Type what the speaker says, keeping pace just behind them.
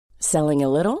Selling a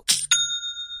little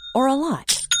or a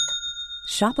lot?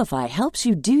 Shopify helps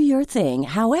you do your thing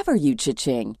however you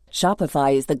cha-ching.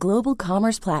 Shopify is the global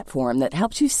commerce platform that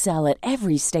helps you sell at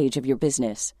every stage of your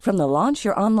business. From the launch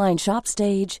your online shop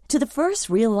stage to the first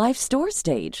real-life store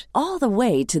stage, all the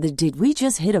way to the did we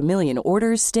just hit a million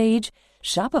orders stage.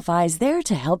 Shopify is there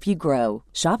to help you grow.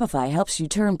 Shopify helps you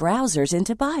turn browsers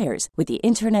into buyers with the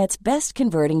internet's best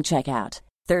converting checkout.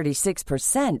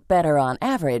 36% better on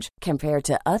average compared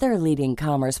to other leading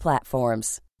commerce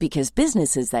platforms. Because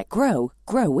businesses that grow,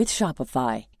 grow with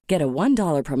Shopify. Get a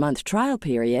 $1 per month trial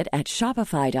period at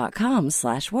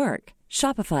shopify.com/work.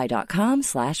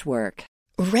 Shopify.com/work.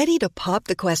 Ready to pop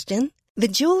the question? The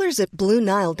jewelers at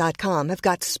BlueNile.com have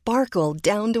got sparkle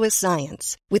down to a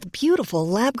science with beautiful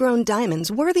lab-grown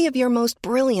diamonds worthy of your most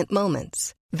brilliant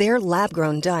moments. Their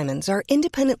lab-grown diamonds are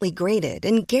independently graded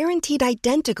and guaranteed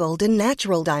identical to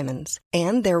natural diamonds.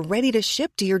 And they're ready to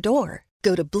ship to your door.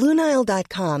 Go to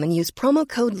BlueNile.com and use promo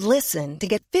code LISTEN to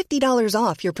get $50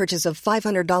 off your purchase of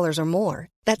 $500 or more.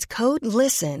 That's code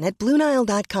LISTEN at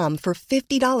BlueNile.com for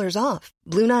 $50 off.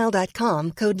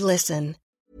 BlueNile.com, code LISTEN.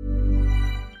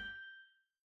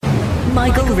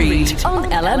 Michael Reid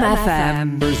on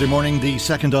LMFM. Thursday morning, the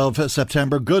 2nd of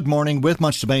September. Good morning, with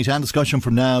much debate and discussion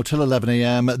from now till 11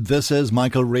 a.m. This is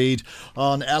Michael Reid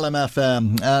on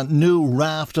LMFM. A new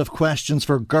raft of questions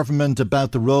for government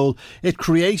about the role it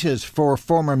created for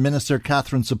former Minister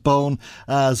Catherine Zappone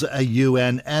as a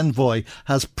UN envoy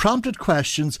has prompted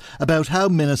questions about how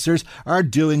ministers are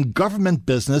doing government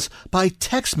business by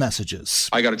text messages.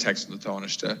 I got a text from the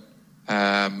Taoiseach.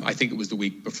 I think it was the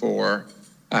week before.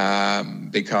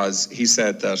 Because he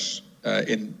said that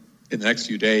in the next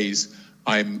few days,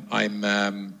 I'm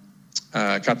Catherine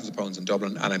Zappone's in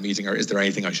Dublin and I'm meeting her. Is there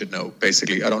anything I should know?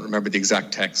 Basically, I don't remember the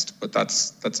exact text, but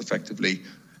that's effectively.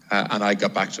 And I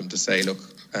got back to him to say, look,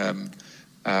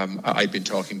 I'd been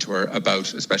talking to her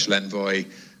about a special envoy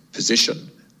position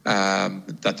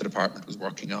that the department was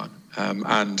working on,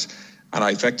 and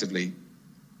I effectively,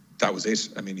 that was it.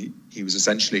 I mean, he was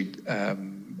essentially.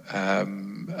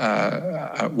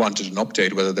 Wanted an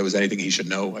update whether there was anything he should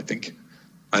know, I think.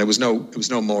 And it was no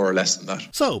more or less than that.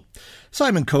 So,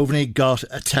 Simon Coveney got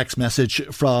a text message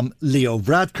from Leo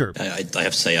Varadkar. I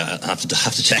have to say, I have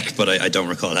to check, but I don't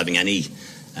recall having any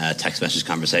text message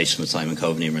conversation with Simon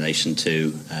Coveney in relation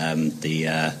to the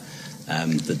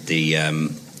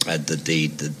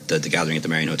gathering at the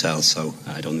Marion Hotel. So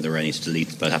I don't think there were any to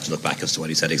delete, but I'd have to look back as to what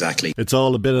he said exactly. It's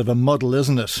all a bit of a muddle,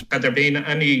 isn't it? Had there been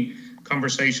any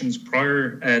conversations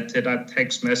prior to that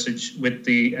text message with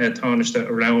the Taoiseach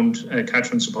around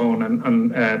Catherine Zappone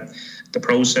and the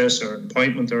process or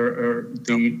appointment or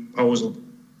the proposal?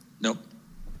 No,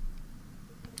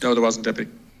 there wasn't,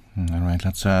 Deputy. All right,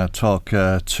 let's talk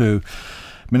to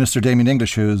Minister Damien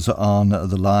English, who's on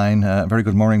the line. Very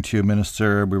good morning to you,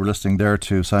 Minister. We were listening there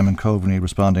to Simon Coveney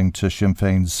responding to Sinn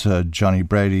Féin's Johnny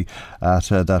Brady at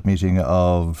that meeting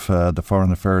of the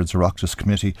Foreign Affairs Oireachtas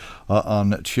Committee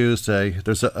on Tuesday.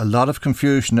 There's a lot of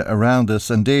confusion around this.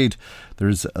 Indeed,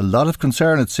 there's a lot of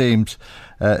concern, it seems,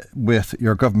 with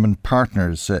your government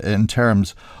partners in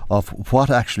terms of what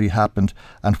actually happened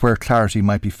and where clarity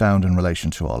might be found in relation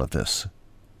to all of this.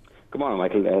 Good morning,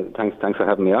 Michael. Thanks for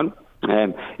having me on.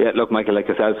 Look, Michael, like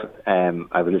yourself,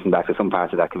 I've listened back to some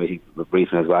parts of that committee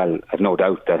briefing as well. I've no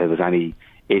doubt that if there's any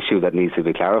issue that needs to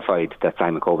be clarified, that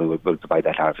Simon Coveney will provide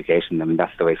that clarification. I mean,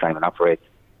 that's the way Simon operates.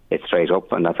 It's straight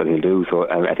up, and that's what he'll do. So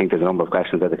I think there's a number of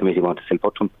questions that the committee want to still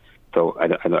put to him. So I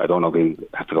don't know if he'll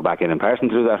have to go back in person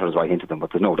to do that or just write into them, but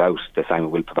there's no doubt that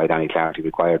Simon will provide any clarity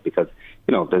required because,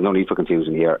 there's no need for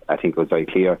confusion here. I think it was very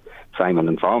clear. Simon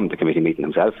informed the committee meeting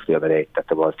himself the other day that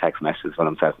there was text messages from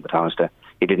himself and the Taoiseach.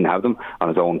 He didn't have them on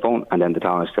his own phone, and then the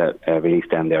Taoiseach released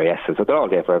them there yesterday. So they're all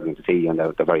there for everyone to see, and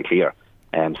they're very clear.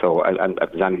 So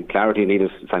if there's any clarity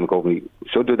needed, Simon Coveney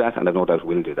should do that, and I've no doubt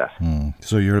will do that.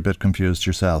 So you're a bit confused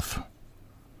yourself?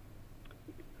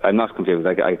 I'm not confused.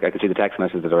 I could see the text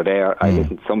messages that are there. I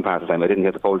listened to some part of the time. I didn't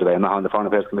get the poll today. I'm not on the Foreign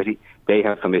Affairs Committee. They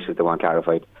have some issues they want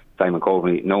clarified. Simon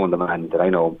Coveney, knowing the man that I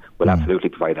know, will absolutely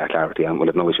provide that clarity and will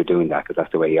have no issue doing that because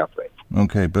that's the way he operates.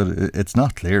 OK, but it's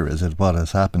not clear, is it, what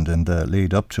has happened in the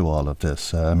lead up to all of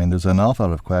this? I mean, there's an awful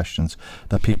lot of questions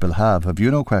that people have. Have you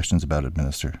no questions about it,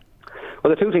 Minister? Well,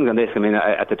 the two things on this, I mean,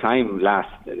 at the time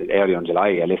earlier in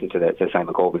July, I listened to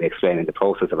Simon Coveney explaining the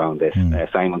process around this.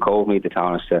 Simon Coveney, the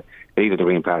Taoiseach, the leader of the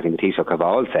Green Party and the Taoiseach have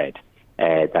all said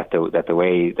that the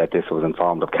way that this was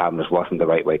informed of Cabinet wasn't the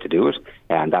right way to do it,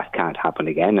 and that can't happen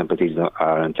again, and procedures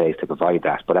are in place to provide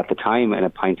that. But at the time in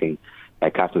appointing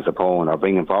Catherine Sapone or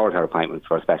bringing forward her appointments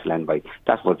for a special envoy.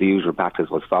 That was the usual practice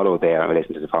was followed there in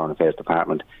relation to the Foreign Affairs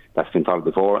Department. That's been followed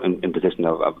before in position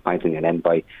of appointing an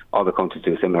envoy. Other countries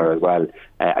do similar as well.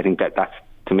 I think that's,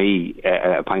 to me,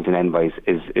 appointing envoys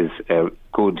is a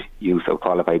good use of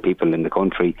qualified people in the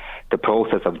country. The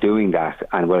process of doing that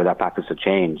and whether that practice should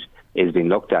change is being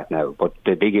looked at now. But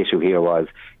the big issue here was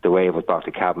the way it was brought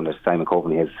to Cabinet. Simon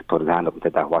Coveney has put his hand up and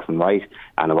said that wasn't right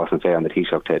and it wasn't fair on the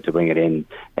Taoiseach to bring it in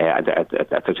at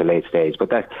such a late stage. But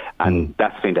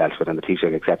that's been dealt with, and the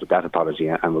Taoiseach accepted that apology,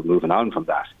 and we're moving on from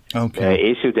that. Okay.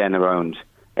 Issue then around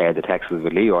the texts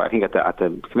with Leo. I think at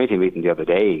the committee meeting the other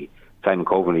day, Simon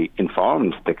Coveney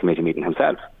informed the committee meeting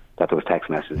himself that there was text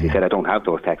messages. He said, I don't have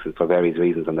those texts for various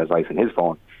reasons, and there's advice on his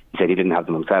phone. He said he didn't have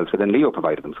them himself, so then Leo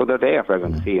provided them. So they're there for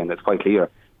everyone to see, and it's quite clear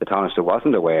the Taoiseach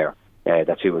wasn't aware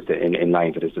that she was in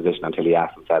line for this position until he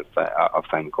asked himself of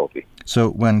Simon Coveney. So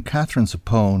when Catherine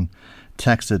Sapone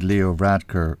texted Leo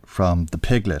Varadkar from the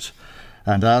Piglet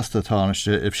and asked the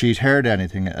Taoiseach if she'd heard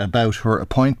anything about her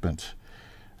appointment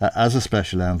as a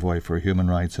special envoy for human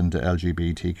rights and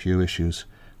LGBTQ issues,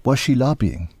 was she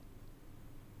lobbying?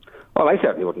 Well, I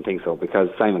certainly wouldn't think so, because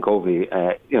Simon Coveney,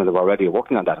 they were already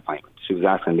working on that appointment. She was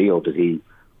asking Leo, was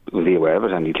he aware of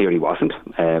it? And he clearly wasn't,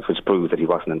 which proves that he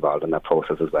wasn't involved in that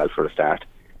process as well for a start.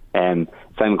 Simon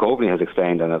Coveney has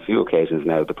explained on a few occasions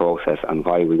now the process and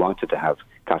why we wanted to have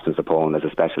Catherine Sapone as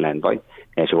a special envoy.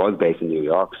 She was based in New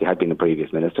York. She had been the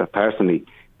previous minister. Personally,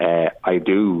 I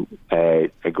do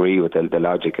agree with the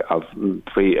logic of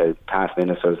past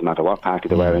ministers, no matter what party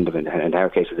they were, in their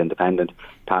cases independent,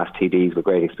 past TDs with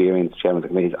great experience, chairmen of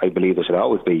committees. I believe they should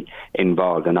always be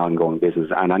involved in ongoing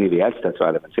business and anybody else that's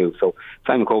relevant too. So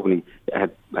Simon Coveney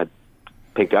had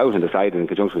picked out and decided in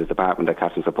conjunction with his department that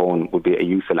Catherine Sapone would be a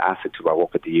useful asset to our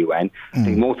work at the UN. I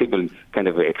think most people kind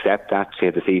of accept that. She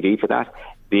had the CV for that.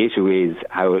 The issue is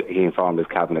how he informed his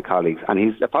cabinet colleagues, and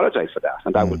he's apologised for that,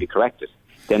 and that will be corrected.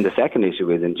 Then the second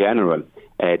issue is, in general,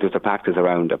 does the practice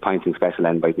around appointing special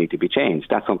envoys need to be changed?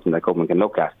 That's something that government can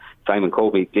look at. Simon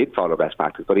Coveney did follow best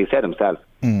practice, but he said himself,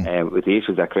 with the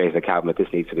issues that created a cabinet,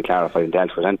 this needs to be clarified and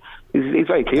dealt with. And he's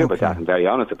very clear about that and very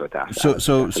honest about that. So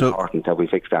it's important that we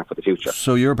fix that for the future.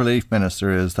 So your belief,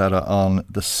 Minister, is that on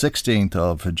the 16th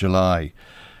of July,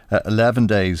 11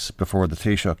 days before the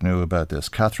Taoiseach knew about this,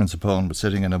 Catherine Sapone was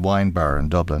sitting in a wine bar in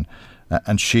Dublin,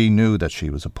 and she knew that she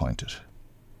was appointed.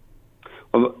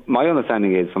 Well, my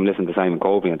understanding is, from listening to Simon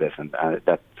Coveney on this, and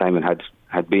that Simon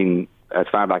had been, as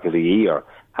far back as a year,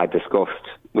 had discussed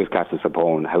with Catherine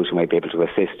Sapone how she might be able to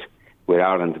assist with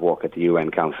Ireland's work at the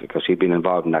UN Council, because she'd been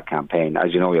involved in that campaign.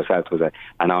 As you know yourself, it was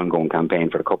an ongoing campaign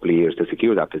for a couple of years to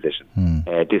secure that position.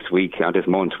 This week, or this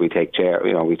month, we chair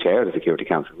the Security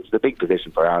Council, which is a big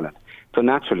position for Ireland. So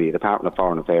naturally, the Department of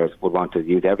Foreign Affairs would want to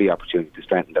use every opportunity to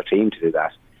strengthen their team to do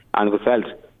that. And it was felt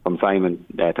from Simon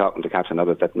talking to Catherine and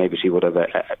others that maybe she would have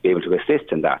be able to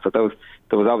assist in that. So there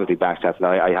was obviously backchat, and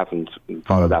I haven't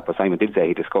followed that, but Simon did say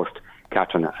he discussed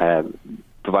Catherine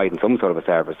providing some sort of a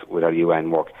service with her UN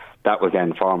work. That was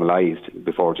then formalised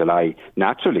before July.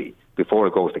 Naturally, before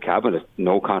it goes to Cabinet,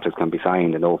 no contracts can be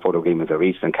signed and no further agreements are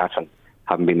reached, and Catherine,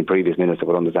 having been the previous minister,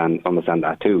 would understand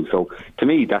that too. So to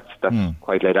me, that's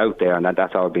quite laid out there, and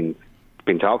that's all been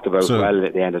talked about well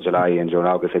at the end of July and during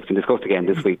August. It's been discussed again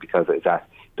this week because it's at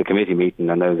the committee meeting,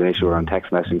 and there was an issue around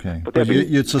text messaging. Okay. But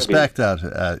you'd suspect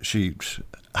that she'd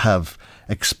have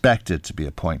expected to be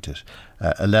appointed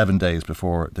 11 days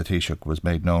before the Taoiseach was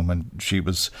made known, when she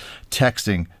was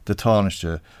texting the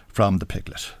Taoiseach from the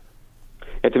Piglet.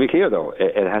 To be clear though,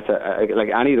 it has to, like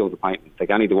any of those appointments, like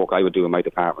any of the work I would do in my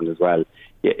department as well,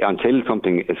 until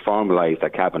something is formalised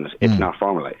at Cabinet, it's not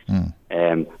formalised.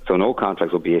 So no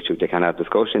contracts will be issued. They can have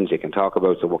discussions, you can talk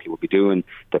about the work you will be doing,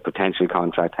 the potential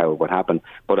contract, how it would happen.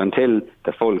 But until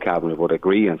the full Cabinet would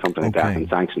agree on something like that and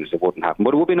sanctions, it wouldn't happen.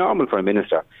 But it would be normal for a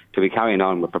minister to be carrying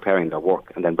on with preparing their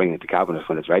work and then bringing it to Cabinet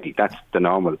when it's ready. That's the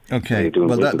normal. Okay,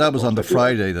 well that was on the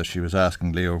Friday that she was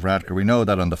asking Leo Varadkar. We know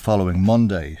that on the following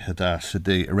Monday that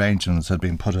the arrangements had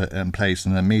been put in place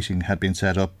and a meeting had been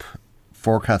set up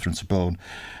for Catherine Sapone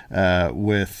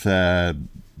with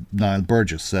Niall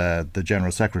Burgess, the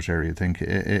General Secretary, I think,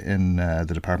 in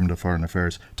the Department of Foreign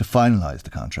Affairs, to finalise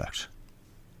the contract.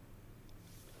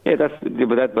 Yeah,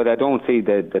 but I don't see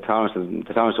the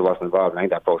Taoiseach wasn't involved in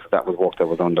that process. That was work that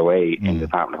was underway in the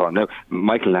Department of Foreign. Now,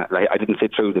 Michael, I didn't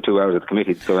sit through the 2 hours of the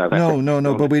committee. So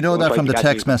no, but we know that from the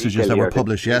text messages that were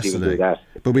published yesterday.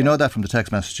 But we know that from the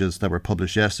text messages that were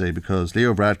published yesterday, because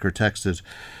Leo Varadkar texted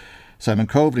Simon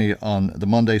Coveney on the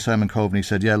Monday. Simon Coveney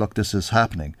said, yeah, look, this is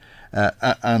happening.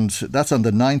 And that's on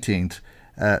the 19th.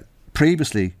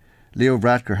 Previously, Leo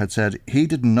Varadkar had said he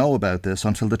didn't know about this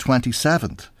until the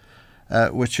 27th.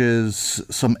 which is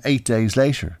some 8 days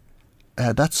later.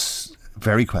 That's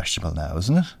very questionable now,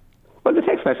 isn't it? Well, the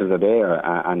text messages are there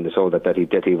and they show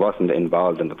that he wasn't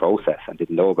involved in the process and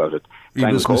didn't know about it. He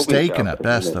was mistaken at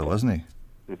best, though, wasn't he?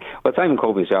 Well, Simon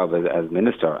Coveney's job as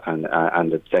Minister and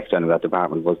the Secretary of that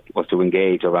department was to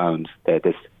engage around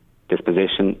this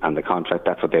position and the contract.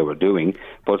 That's what they were doing.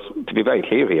 But to be very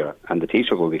clear here, and the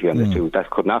Taoiseach will be clear on this too, that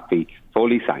could not be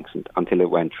fully sanctioned until it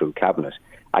went through Cabinet.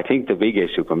 I think the big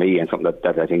issue for me, and something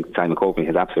that I think Simon Coveney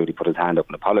has absolutely put his hand up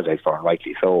and apologised for, and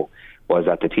rightly so, was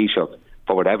that the Taoiseach,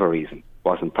 for whatever reason,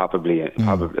 wasn't properly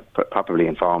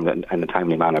informed in a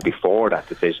timely manner before that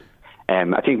decision.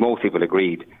 I think most people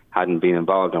agreed, hadn't been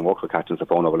involved and worked with Catherine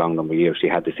Zappone over a long number of years. She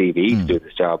had the CV to do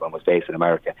this job and was based in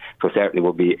America, so certainly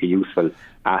would be a useful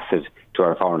asset to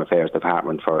our Foreign Affairs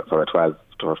Department for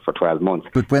 12 months.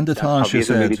 But when the Taoiseach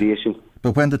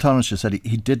said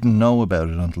he didn't know about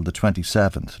it until the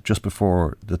 27th, just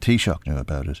before the Taoiseach knew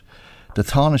about it, the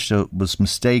Taoiseach was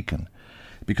mistaken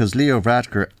because Leo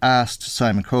Varadkar asked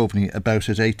Simon Coveney about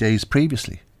it 8 days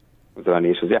previously. Was there any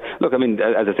issues? Yeah. Look, I mean,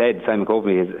 as I said, Simon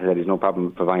Coveney has said he's no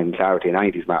problem providing clarity in any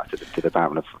of these matters to the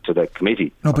Department to the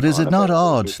committee. No, but is it not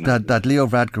odd that Leo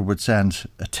Varadkar would send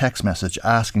a text message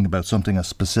asking about something as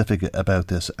specific about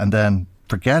this and then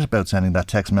forget about sending that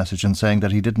text message and saying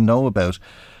that he didn't know about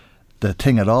the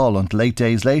thing at all until 8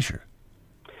 days later?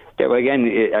 Yeah, well, again,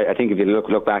 I think if you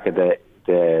look back at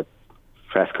the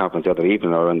press conference the other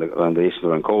evening or on the issues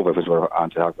around COVID, which we're on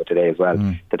to talk about today as well,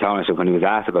 the Taoiseach, when he was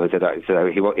asked about it,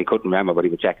 said he couldn't remember, but he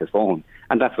would check his phone,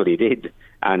 and that's what he did.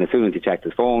 And as soon as he checked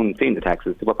his phone, seen the texts,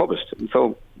 they were published.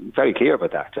 So very clear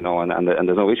about that, and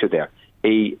there's no issue there.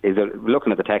 He is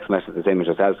looking at the text message, the same as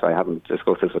yourself. I haven't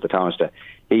discussed this with the Taoiseach.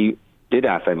 He did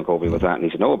ask Simon Coveney was that and he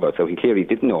should know about, so he clearly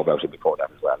didn't know about it before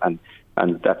that as well, and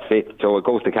that's it. So it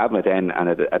goes to Cabinet then, and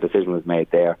a decision was made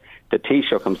there. The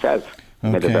Taoiseach himself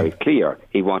made it very clear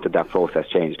he wanted that process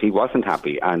changed. He wasn't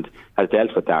happy and has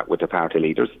dealt with that with the party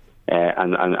leaders,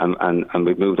 and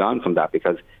we've moved on from that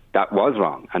because that was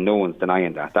wrong, and no one's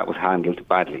denying that. That was handled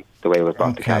badly, the way it was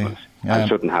brought to Cabinet, and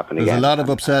shouldn't happen again. There's a lot of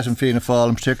upset in Fianna Fáil,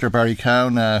 in particular Barry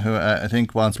Cowan, who I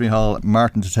think wants Micheál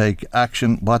Martin to take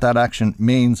action. What that action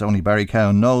means, only Barry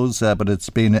Cowan knows, but it's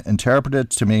been interpreted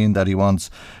to mean that he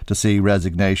wants to see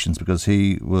resignations because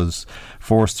he was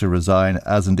forced to resign,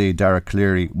 as indeed Derek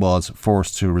Cleary was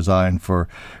forced to resign for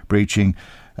breaching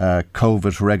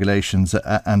COVID regulations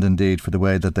and indeed for the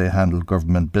way that they handle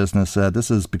government business. This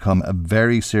has become a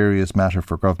very serious matter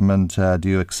for government. Do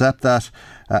you accept that?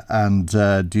 And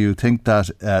do you think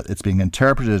that it's being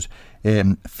interpreted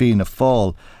in Fianna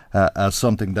Fáil as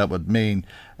something that would mean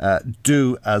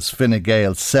do as Fine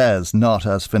Gael says, not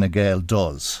as Fine Gael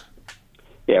does?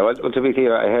 Yeah, well, to be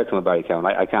clear, I heard some of Barry Cowan.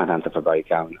 I can't answer for Barry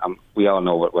Cowan. We all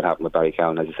know what happened with Barry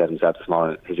Cowan. As he said himself this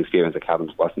morning, his experience at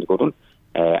Cabinet wasn't a good one.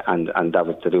 And that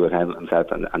was to do with himself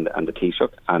and the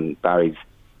Taoiseach and Barry's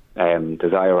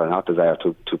desire or not desire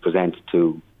to present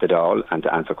to the Dáil and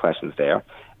to answer questions there.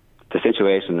 The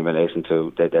situation in relation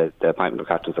to the appointment of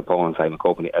Catherine Zappone and Simon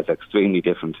Coveney is extremely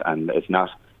different, and it's not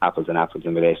apples and apples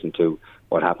in relation to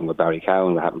what happened with Barry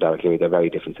Cowan, what happened to Derek Cleary. They're very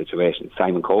different situations.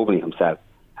 Simon Coveney himself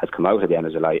has come out at the end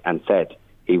of July and said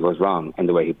he was wrong in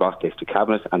the way he brought this to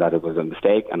Cabinet and that it was a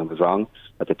mistake and it was wrong,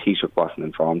 that the Taoiseach wasn't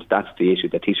informed. That's the issue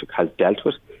that Taoiseach has dealt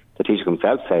with. The Taoiseach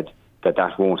himself said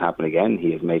that won't happen again.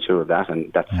 He has made sure of that,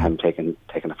 and that's him taking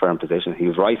a firm position. He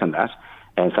was right on that.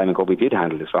 And Simon Coveney did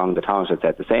handle this wrong. The Taoiseach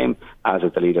said the same, as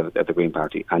is the leader of the Green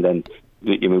Party. And then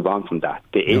you move on from that.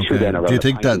 The issue then around... Do you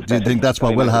think that's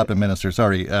what will happen, Minister?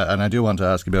 Sorry, and I do want to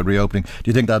ask you about reopening. Do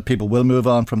you think that people will move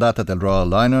on from that they'll draw a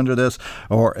line under this?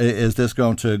 Or is this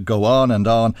going to go on?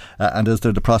 And is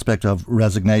there the prospect of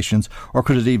resignations? Or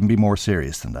could it even be more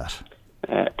serious than that?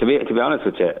 To be honest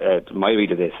with you, my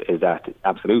read of this is that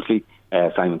absolutely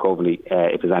Simon Coveney,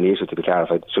 if there's any issue to be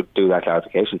clarified, should do that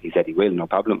clarification. He said he will, no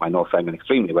problem. I know Simon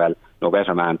extremely well, no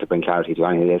better man to bring clarity to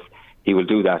any of this. He will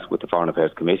do that with the Foreign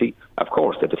Affairs Committee. Of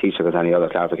course, if the Taoiseach has any other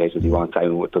clarifications he wants,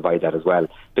 Simon would provide that as well.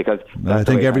 Because I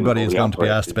think everybody is going to be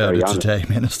asked about it today,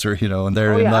 Minister, and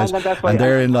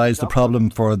therein lies the problem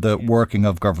for the working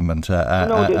of government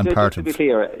and part of... To be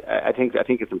clear, I think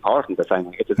it's important that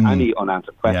Simon, if there's any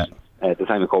unanswered questions, the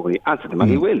Simon Coveney answer them, and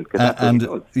he will.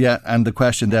 And the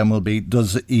question then will be,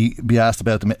 does he be asked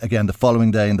about them again the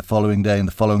following day and the following day and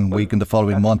the following week and the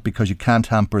following month, because you can't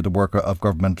hamper the work of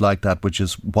government like that, which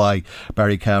is why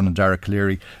Barry Cowan and Derek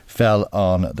Cleary fell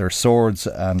on their swords,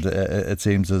 and it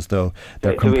seems as though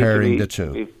they're comparing the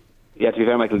two. Yeah, to be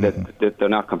fair, Michael, they're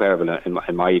not comparable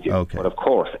in my view. Okay. But of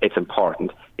course, it's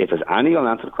important. If there's any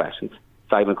unanswered questions,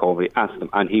 Simon Coveney answer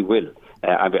them, and he will.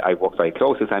 I work very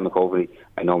close with Simon Coveney.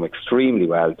 I know him extremely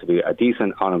well to be a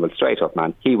decent, honourable, straight-up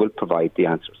man. He will provide the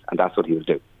answers, and that's what he will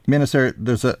do. Minister,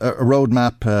 there's a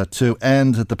roadmap to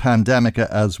end the pandemic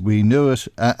as we knew it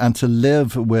and to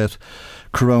live with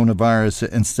coronavirus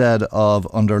instead of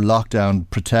under lockdown,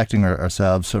 protecting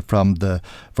ourselves from the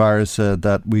virus,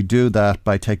 that we do that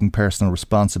by taking personal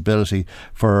responsibility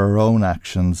for our own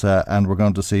actions, and we're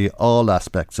going to see all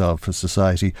aspects of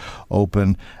society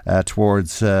open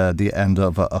towards the end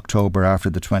of October, after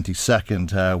the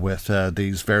 22nd, with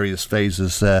these various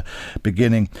phases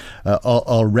beginning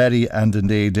already, and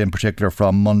indeed in particular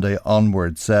from Monday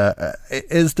onwards.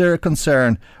 Is there a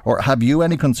concern, or have you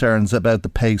any concerns about the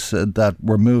pace that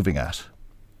we're moving at?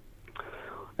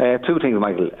 Two things,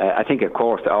 Michael. I think, of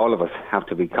course, all of us have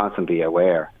to be constantly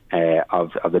aware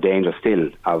of the danger still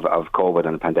of COVID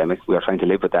and the pandemic. We are trying to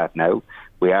live with that now.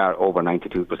 We are over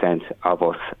 92% of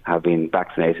us have been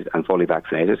vaccinated and fully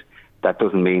vaccinated. That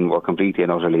doesn't mean we're completely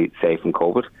and utterly safe from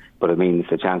COVID, but it means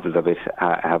the chances of it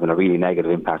having a really negative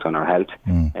impact on our health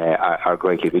are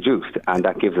greatly reduced. And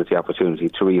that gives us the opportunity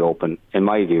to reopen, in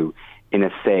my view, in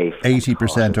a safe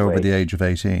 80% over the age of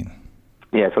 18.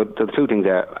 Yeah, so the two things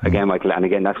there, again, Michael, and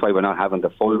again, that's why we're not having the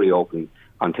full reopening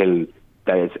until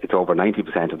it's over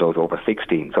 90% of those over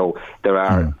 16. So there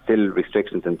are still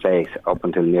restrictions in place up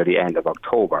until near the end of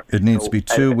October. It needs to be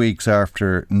 2 weeks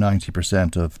after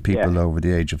 90% of people over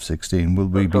the age of 16. Will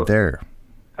we be there?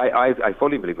 I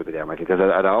fully believe we'll be there, Michael, because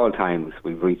at all times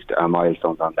we've reached our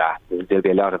milestones on that. There'll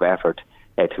be a lot of effort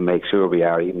to make sure we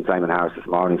are. Even Simon Harris this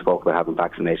morning spoke about having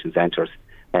vaccination centres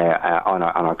on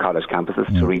our college campuses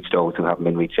to reach those who haven't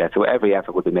been reached yet. So every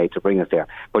effort will be made to bring us there.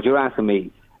 But you're asking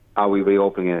me, are we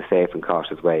reopening in a safe and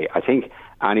cautious way? I think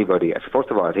anybody, first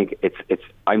of all, I think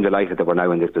I'm delighted that we're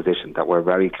now in this position, that we're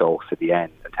very close to the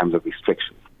end in terms of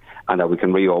restrictions, and that we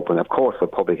can reopen, of course,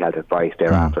 with public health advice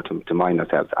thereafter to mind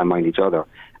ourselves and mind each other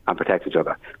and protect each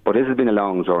other. But this has been a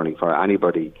long journey for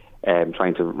anybody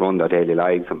trying to run their daily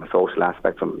lives, from a social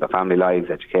aspect, from their family lives,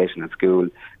 education and school,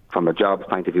 from a jobs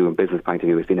point of view and business point of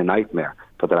view. It's been a nightmare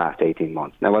for the last 18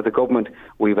 months. Now, as a government,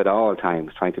 we've at all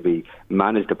times trying to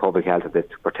manage the public health of this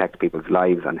to protect people's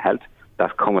lives and health.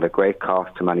 That's come at a great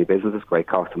cost to many businesses, great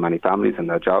cost to many families and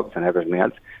their jobs and everything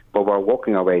else. But we're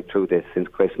working our way through this since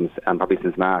Christmas, and probably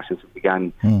since March, since we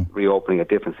began reopening at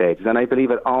different stages. And I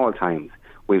believe at all times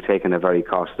we've taken a very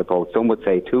cautious approach. Some would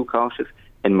say too cautious.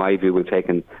 In my view, we've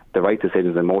taken the right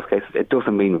decisions in most cases. It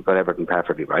doesn't mean we've got everything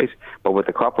perfectly right, but with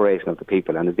the cooperation of the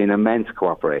people, and there's been immense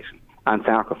cooperation and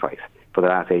sacrifice for the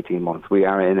last 18 months, we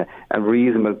are in a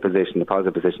reasonable position, a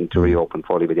positive position to reopen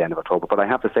fully by the end of October. But I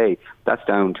have to say, that's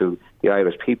down to the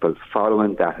Irish people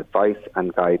following that advice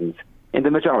and guidance in the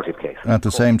majority of cases. At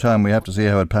the same time, we have to see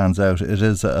how it pans out. It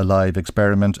is a live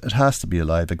experiment. It has to be a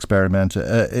live experiment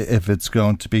if it's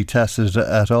going to be tested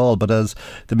at all. But as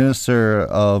the Minister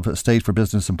of State for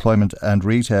Business, Employment and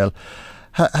Retail,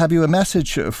 have you a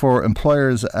message for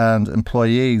employers and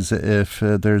employees if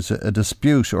there's a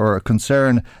dispute or a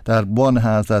concern that one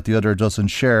has that the other doesn't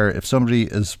share? If somebody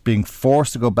is being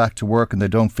forced to go back to work and they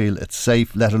don't feel it's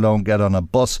safe, let alone get on a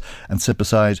bus and sit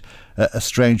beside a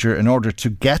stranger in order to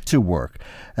get to work,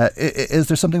 is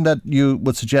there something that you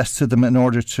would suggest to them in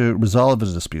order to resolve a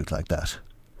dispute like that?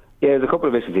 Yeah, there's a couple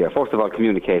of issues here. First of all,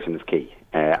 communication is key,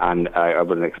 and I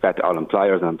would expect all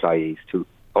employers and employees to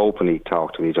openly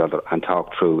talk to each other and talk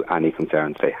through any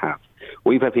concerns they have.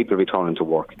 We've had people returning to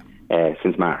work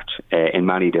since March in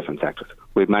many different sectors.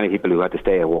 We have many people who had to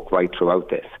stay at work right throughout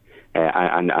this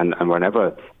and were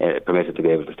never permitted to be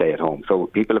able to stay at home. So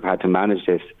people have had to manage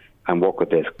this and work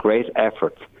with this. Great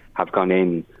efforts have gone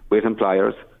in with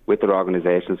employers, with their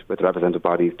organisations, with the representative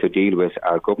bodies to deal with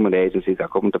our government agencies, our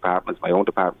government departments, my own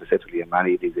department specifically, in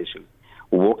many of these issues.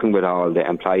 Working with all the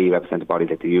employee representative bodies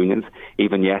like the unions.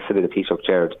 Even yesterday, the Taoiseach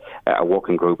chaired a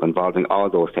working group involving all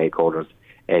those stakeholders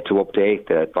to update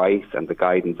the advice and the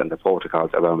guidance and the protocols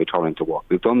around returning to work.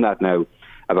 We've done that now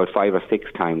about 5 or 6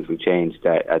 times. We've changed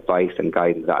advice and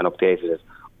guidance and updated it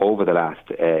over the last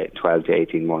 12 to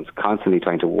 18 months, constantly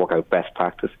trying to work out best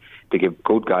practice to give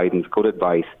good guidance, good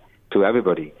advice to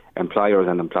everybody, employers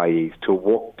and employees, to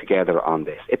work together on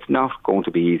this. It's not going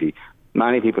to be easy.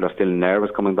 Many people are still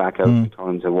nervous coming back out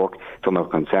returning to work. Some are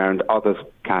concerned. Others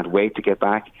can't wait to get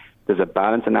back. There's a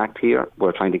balancing act here.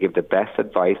 We're trying to give the best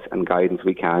advice and guidance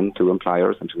we can to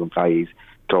employers and to employees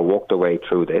to work their way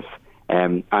through this.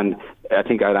 And I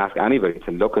think I'd ask anybody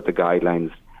to look at the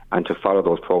guidelines and to follow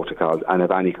those protocols, and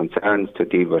if any concerns, to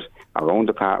deal with our own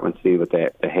departments, deal with the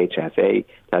HSA, the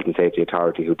Health and Safety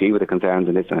Authority, who deal with the concerns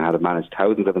in this and have managed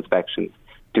thousands of inspections.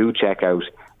 Do check out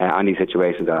any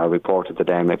situations that are reported to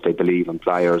them if they believe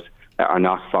employers are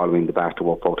not following the back to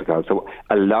work protocol. So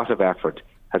a lot of effort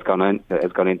has gone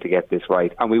in to get this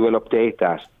right, and we will update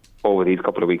that over these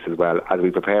couple of weeks as well as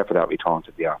we prepare for that return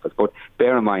to the office. But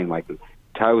bear in mind, Michael,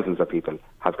 thousands of people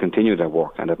have continued their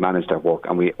work and have managed their work,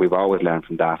 and we've always learned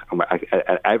from that. And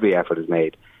every effort is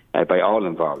made by all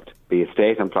involved, be a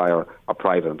state employer or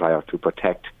private employer, to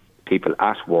protect people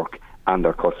at work and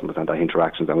their customers and their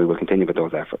interactions, and we will continue with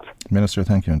those efforts. Minister,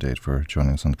 thank you indeed for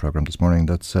joining us on the programme this morning.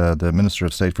 That's the Minister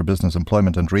of State for Business,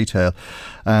 Employment and Retail,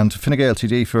 and Fine Gael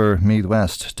TD for Meath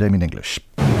West, Damien English.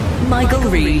 Michael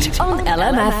Reid on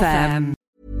LMFM.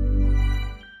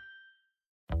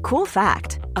 Cool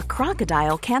fact, a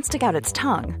crocodile can't stick out its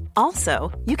tongue.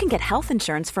 Also, you can get health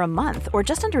insurance for a month or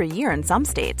just under a year in some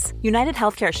states. United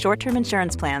Healthcare short-term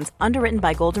insurance plans, underwritten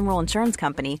by Golden Rule Insurance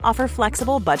Company, offer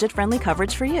flexible, budget-friendly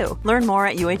coverage for you. Learn more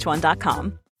at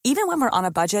uh1.com. Even when we're on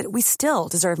a budget, we still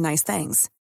deserve nice things.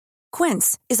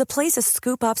 Quince is a place to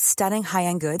scoop up stunning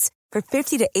high-end goods for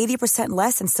 50 to 80%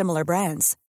 less than similar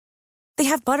brands. They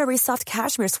have buttery soft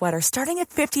cashmere sweaters starting at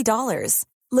 $50,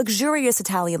 luxurious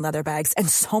Italian leather bags, and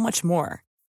so much more.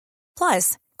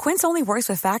 Plus, Quince only works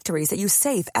with factories that use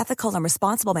safe, ethical, and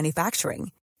responsible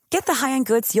manufacturing. Get the high-end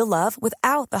goods you'll love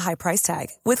without the high price tag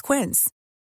with Quince.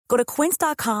 Go to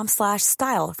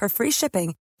quince.com/style for free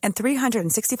shipping and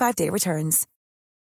 365-day returns.